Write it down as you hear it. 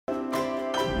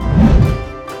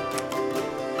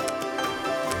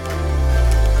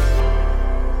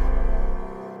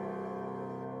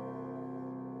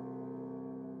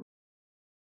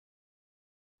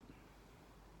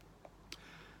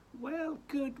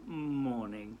Good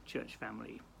morning, church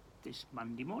family. This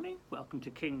Monday morning, welcome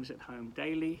to Kings at Home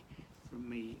Daily from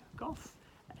me, Goff.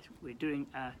 We're doing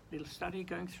a little study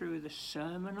going through the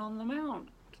Sermon on the Mount.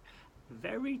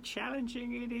 Very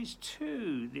challenging it is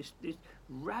too, this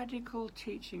radical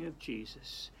teaching of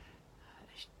Jesus,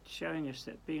 showing us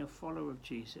that being a follower of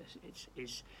Jesus,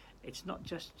 it's not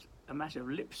just a matter of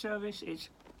lip service, it's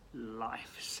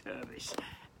life service.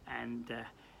 And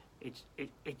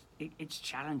it's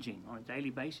challenging on a daily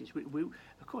basis. We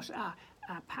of course, our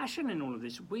passion in all of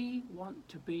this, we want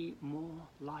to be more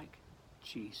like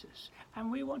Jesus,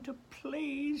 and we want to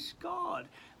please God.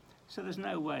 So there's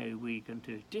no way we're going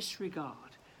to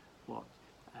disregard what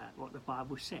the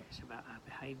Bible says about our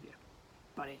behaviour.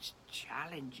 But it's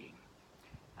challenging,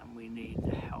 and we need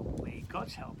the help. We need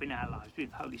God's help in our lives. We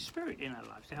need the Holy Spirit in our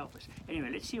lives to help us.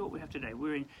 Anyway, let's see what we have today.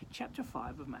 We're in chapter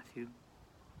 5 of Matthew,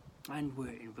 and we're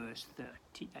in verse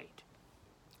 38.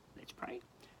 Let's pray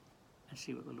and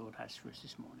see what the Lord has for us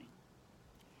this morning.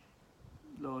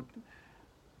 Lord,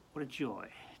 what a joy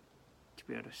to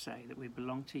be able to say that we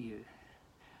belong to you,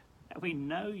 that we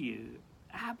know you,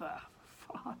 Abba,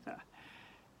 Father,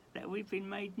 that we've been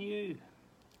made new.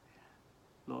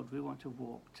 Lord, we want to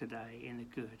walk today in the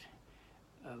good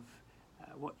of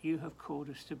what you have called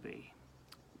us to be.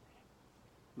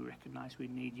 We recognise we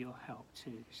need your help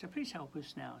too. So please help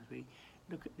us now as we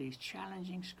look at these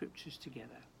challenging scriptures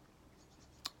together.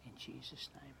 In Jesus'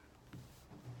 name.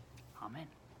 Amen.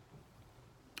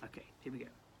 Okay, here we go.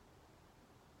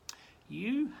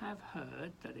 You have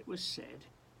heard that it was said,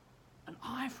 an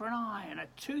eye for an eye and a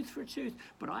tooth for a tooth.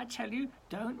 But I tell you,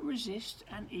 don't resist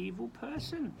an evil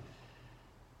person.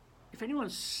 If anyone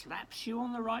slaps you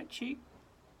on the right cheek,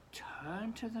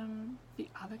 turn to them the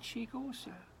other cheek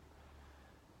also.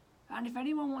 And if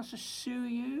anyone wants to sue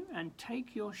you and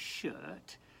take your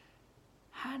shirt,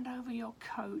 hand over your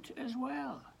coat as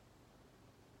well.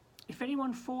 If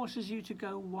anyone forces you to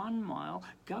go 1 mile,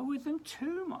 go with them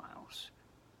 2 miles.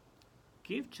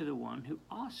 Give to the one who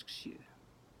asks you,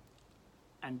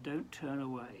 and don't turn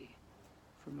away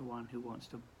from the one who wants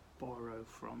to borrow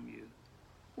from you.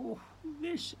 Oh,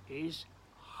 this is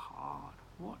hard.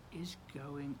 What is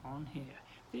going on here?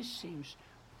 This seems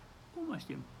almost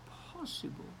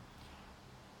impossible.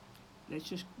 Let's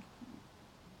just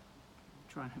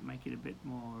try and make it a bit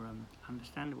more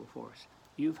understandable for us.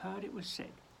 You've heard it was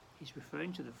said. He's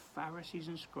referring to the Pharisees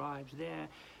and scribes, their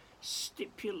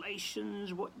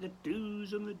stipulations, what the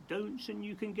do's and the don'ts, and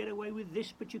you can get away with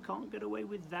this, but you can't get away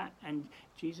with that. And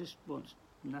Jesus wants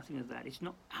nothing of that. It's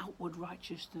not outward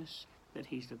righteousness that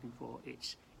he's looking for.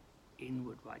 It's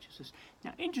inward righteousness.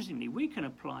 Now, interestingly, we can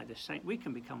apply the same. We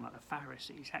can become like the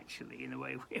Pharisees, actually, in the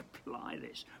way we apply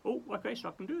this. Oh, okay, so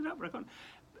I can do that, but I can't.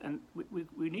 And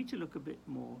we need to look a bit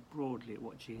more broadly at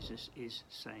what Jesus is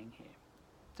saying here.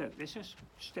 So let's just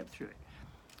step through it.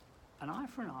 An eye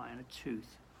for an eye and a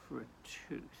tooth for a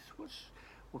tooth. Well,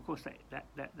 of course,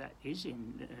 that is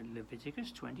in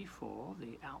Leviticus 24,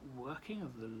 the outworking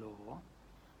of the law.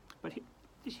 But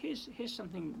here's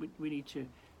something we need to.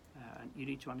 You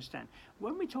need to understand.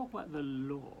 When we talk about the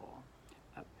law,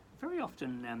 very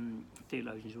often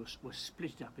theologians will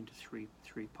split it up into three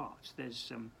parts. There's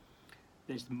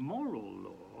the moral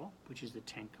law, which is the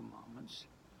Ten Commandments.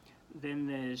 Then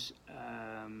there's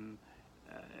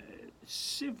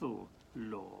civil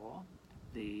law,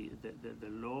 the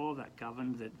law that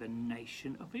governed the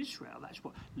nation of Israel. That's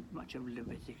what much of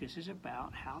Leviticus is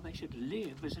about, how they should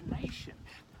live as a nation.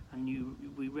 And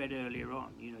we read earlier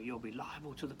on, you'll be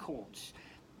liable to the courts.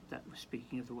 That was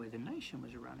speaking of the way the nation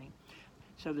was running.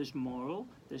 So there's moral,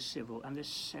 there's civil, and there's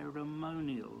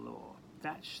ceremonial law.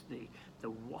 That's the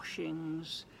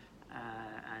washings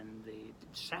and the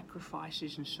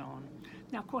sacrifices and so on.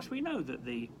 Now, of course, we know that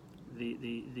the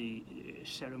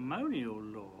ceremonial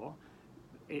law,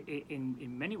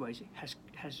 in many ways, has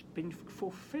been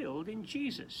fulfilled in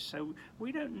Jesus. So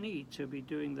we don't need to be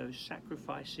doing those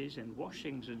sacrifices and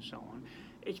washings and so on.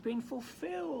 It's been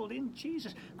fulfilled in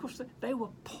Jesus. Of course, they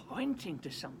were pointing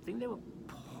to something. They were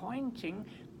pointing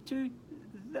to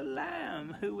the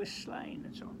Lamb who was slain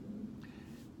and so on.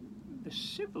 The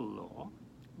civil law,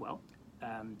 well,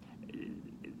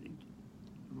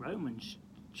 Romans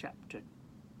chapter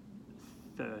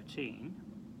 13,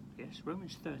 yes,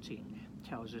 Romans 13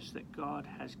 tells us that God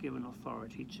has given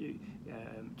authority to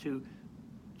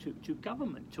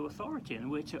government, to authority, and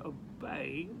we're to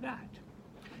obey that.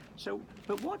 So,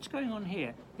 but what's going on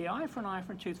here? The eye for an eye,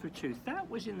 for a tooth for a tooth. That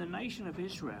was in the nation of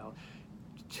Israel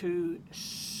to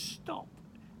stop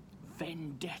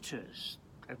vendettas.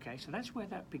 Okay, so that's where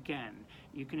that began.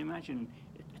 You can imagine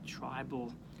a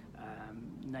tribal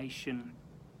nation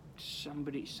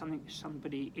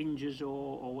somebody injures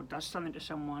or does something to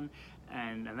someone,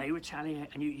 and they retaliate,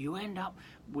 and you end up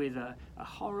with a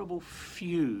horrible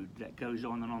feud that goes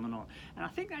on and on and on. And I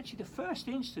think actually the first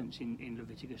instance in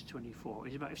Leviticus 24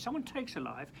 is about if someone takes a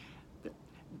life, that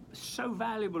so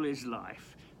valuable is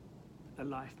life, a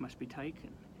life must be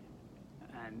taken.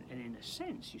 And in a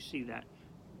sense, you see that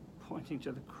pointing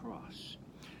to the cross.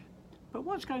 But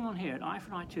what's going on here, an eye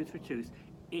for an eye, tooth for tooth,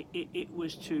 it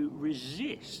was to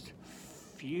resist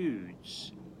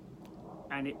feuds,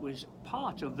 and it was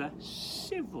part of the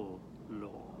civil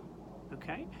law.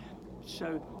 Okay,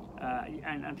 so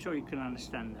and I'm sure you can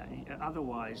understand that.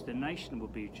 Otherwise, the nation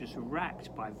would be just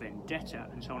racked by vendetta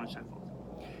and so on and so forth.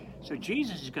 So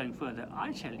Jesus is going further.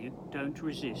 I tell you, don't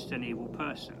resist an evil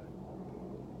person.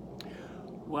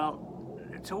 Well,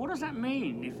 so what does that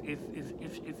mean?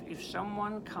 If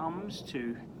someone comes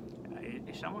to,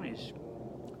 if someone is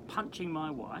punching my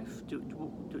wife,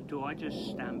 do I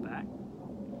just stand back?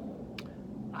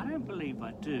 I don't believe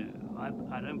I do.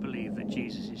 I don't believe that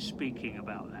Jesus is speaking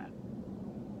about that.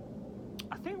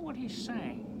 I think what he's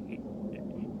saying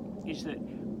is that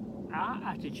our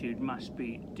attitude must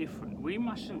be different. We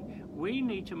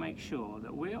need to make sure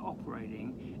that we're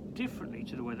operating differently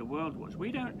to the way the world was.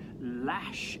 We don't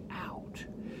lash out.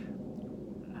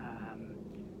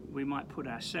 We might put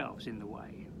ourselves in the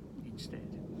way instead.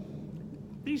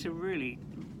 These are really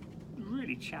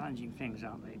challenging things,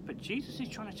 aren't they? But Jesus is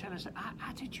trying to tell us that our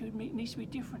attitude needs to be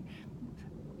different.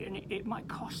 And it might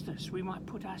cost us. We might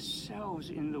put ourselves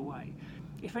in the way.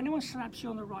 If anyone slaps you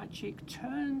on the right cheek,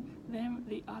 turn them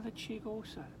the other cheek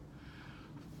also.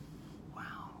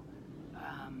 Wow.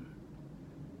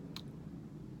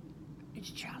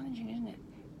 It's challenging, isn't it?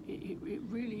 It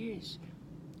really is.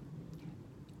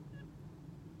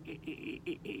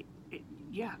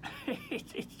 Yeah,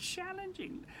 it's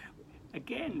challenging.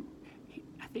 Again,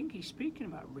 I think he's speaking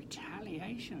about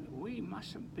retaliation. We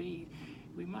mustn't be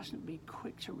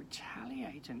quick to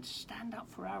retaliate and stand up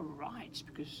for our rights,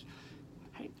 because,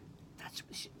 hey,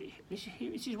 this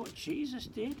is what Jesus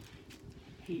did.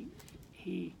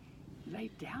 He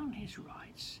laid down his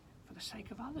rights for the sake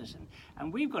of others,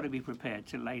 and we've got to be prepared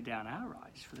to lay down our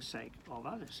rights for the sake of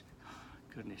others.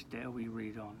 Goodness, dare we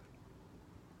read on?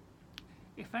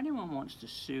 If anyone wants to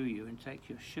sue you and take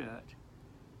your shirt,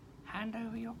 hand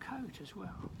over your coat as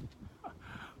well.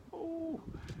 Oh,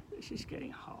 this is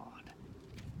getting hard.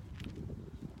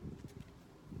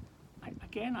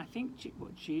 Again, I think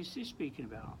what Jesus is speaking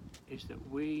about is that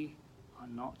we are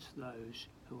not those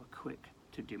who are quick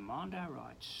to demand our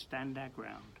rights, stand our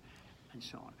ground, and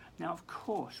so on. Now, of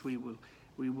course, we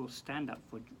will stand up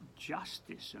for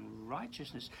justice and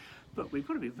righteousness, but we've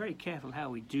got to be very careful how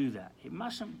we do that. It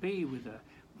mustn't be with a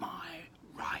my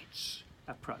rights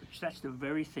approach. That's the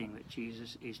very thing that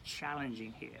Jesus is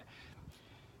challenging here.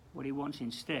 What he wants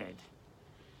instead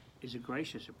is a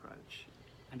gracious approach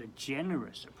and a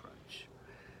generous approach.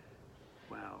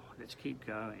 Well, let's keep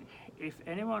going. If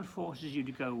anyone forces you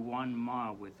to go 1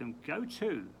 mile with them, go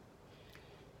 2.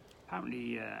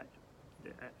 Apparently, a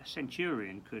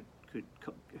centurion could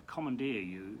commandeer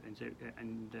you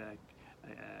and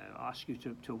ask you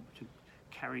to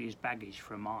carry his baggage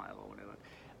for a mile or whatever.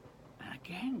 And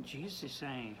again, Jesus is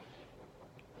saying,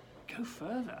 go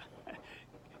further.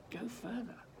 Go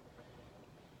further.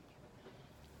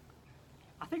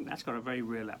 I think that's got a very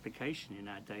real application in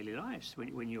our daily lives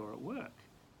when you're at work,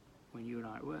 when you and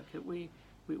I are at work, that we're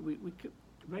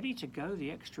ready to go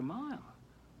the extra mile.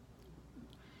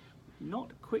 Not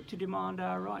quick to demand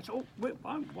our rights. Oh,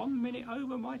 I'm 1 minute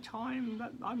over my time.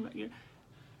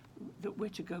 That we're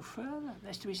to go further.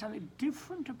 There's to be something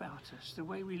different about us, the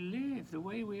way we live, the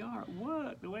way we are at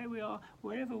work, the way we are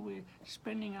wherever we're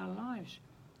spending our lives.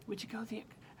 We're to go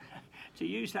to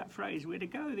use that phrase, we're to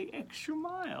go the extra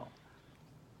mile.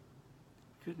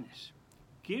 Goodness.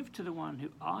 Give to the one who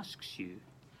asks you,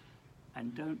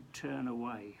 and don't turn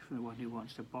away from the one who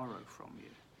wants to borrow from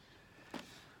you.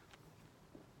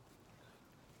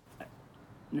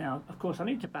 Now, of course, I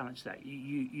need to balance that.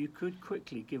 You could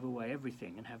quickly give away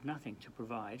everything and have nothing to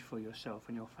provide for yourself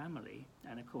and your family.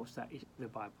 And, of course, that is, the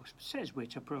Bible says we're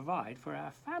to provide for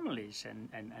our families and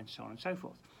so on and so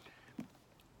forth.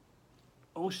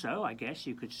 Also, I guess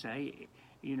you could say,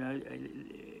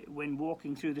 when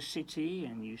walking through the city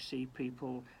and you see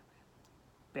people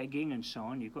begging and so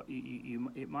on,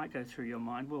 it might go through your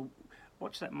mind, well,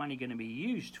 what's that money going to be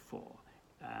used for?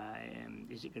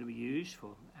 Is it going to be used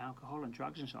for alcohol and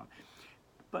drugs and so on?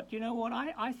 But you know what?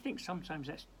 I think sometimes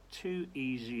that's too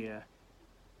easy a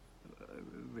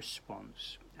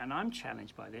response. And I'm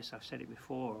challenged by this. I've said it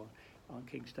before on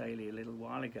King's Daily a little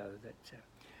while ago that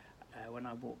when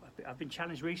I walk. I've been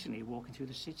challenged recently walking through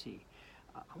the city.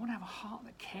 I want to have a heart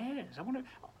that cares.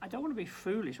 I don't want to be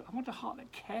foolish. I want a heart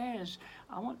that cares.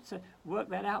 I want to work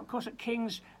that out. Of course, at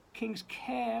King's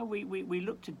Care, we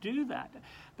look to do that.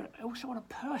 But also on a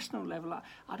personal level,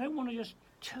 I don't want to just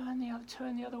turn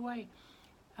the other way.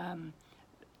 Of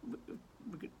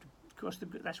course,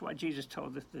 that's why Jesus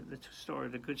told the story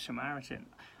of the Good Samaritan.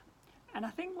 And I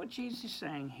think what Jesus is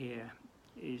saying here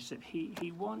is that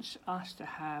he wants us to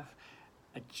have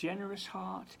a generous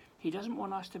heart. He doesn't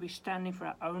want us to be standing for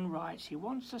our own rights. He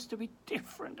wants us to be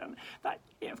different. And that,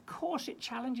 of course, it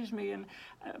challenges me,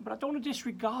 but I don't want to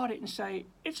disregard it and say,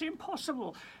 it's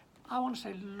impossible. I want to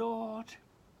say, Lord,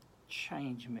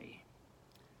 change me.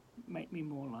 Make me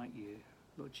more like you,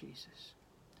 Lord Jesus.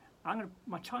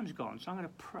 My time's gone, so I'm going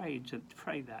to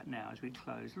pray that now as we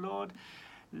close. Lord,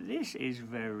 this is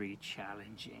very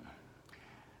challenging.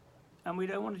 And we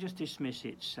don't want to just dismiss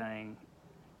it saying,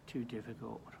 too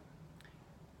difficult.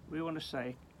 We want to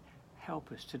say,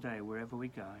 help us today wherever we're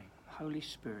going. Holy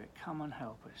Spirit, come and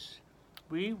help us.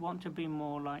 We want to be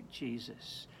more like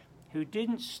Jesus, who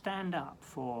didn't stand up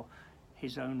for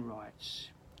his own rights,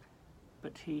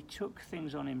 but he took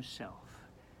things on himself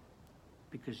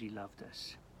because he loved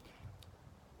us.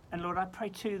 And Lord, I pray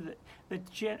too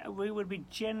that we would be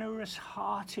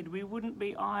generous-hearted. We wouldn't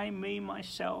be I, me,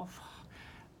 myself.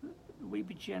 We'd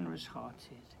be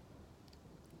generous-hearted.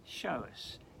 Show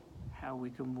us how we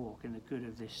can walk in the good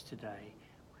of this today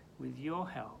with your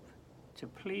help to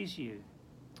please you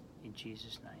in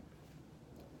Jesus' name.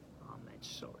 Amen.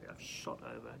 Sorry, I've shot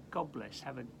over. God bless.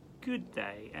 Have a good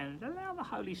day and allow the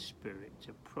Holy Spirit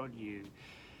to prod you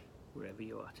wherever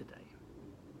you are today.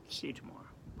 See you tomorrow.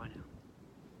 Bye now.